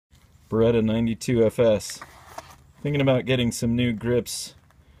Beretta 92 FS. Thinking about getting some new grips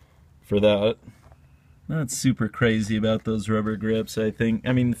for that. Not super crazy about those rubber grips, I think.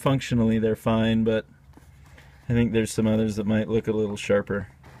 I mean, functionally they're fine, but I think there's some others that might look a little sharper.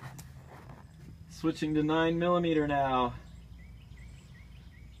 Switching to 9mm now.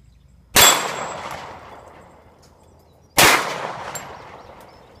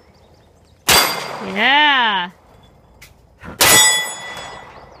 Yeah.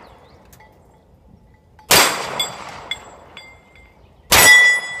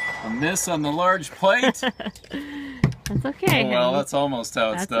 A miss on the large plate. That's okay. Oh, well, that's almost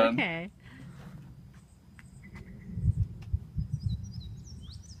how it's done. That's okay.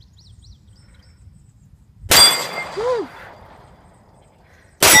 Whew.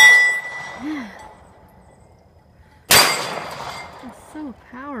 Yeah. That's so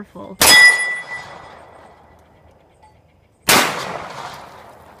powerful.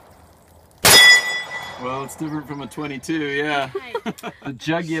 Well, it's different from a 22, yeah. The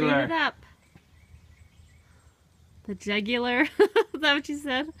jugular. Shoot it up. The jugular? Is that what you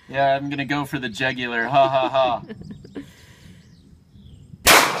said? Yeah, I'm gonna go for the jugular. Ha ha ha.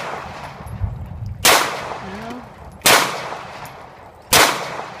 Well.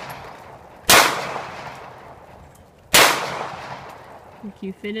 I think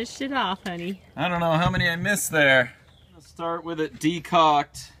you finished it off, honey. I don't know how many I missed there. I'm gonna start with it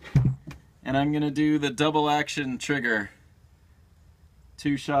decocked, and I'm gonna do the double action trigger.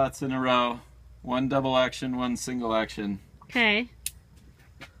 2 shots in a row. 1 double action, 1 single action. Okay.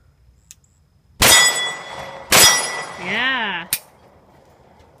 Yeah.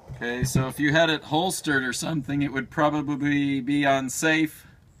 Okay, so if you had it holstered or something, it would probably be on safe,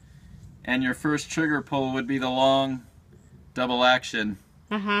 and your first trigger pull would be the long double action.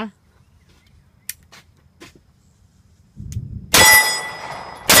 Uh-huh.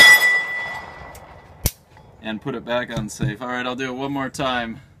 And put it back on safe. Alright, I'll do it one more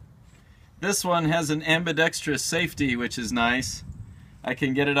time. This one has an ambidextrous safety, which is nice. I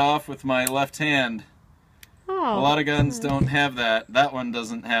can get it off with my left hand. Oh. A lot of guns don't have that. That one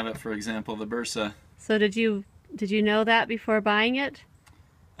doesn't have it, for example, the Beretta. So did you know that before buying it?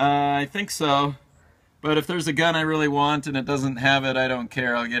 I think so. But if there's a gun I really want and it doesn't have it, I don't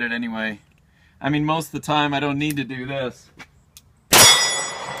care. I'll get it anyway. I mean, most of the time I don't need to do this.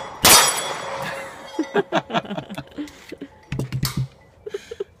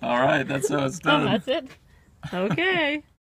 All right, that's how it's done. Oh, that's it. Okay.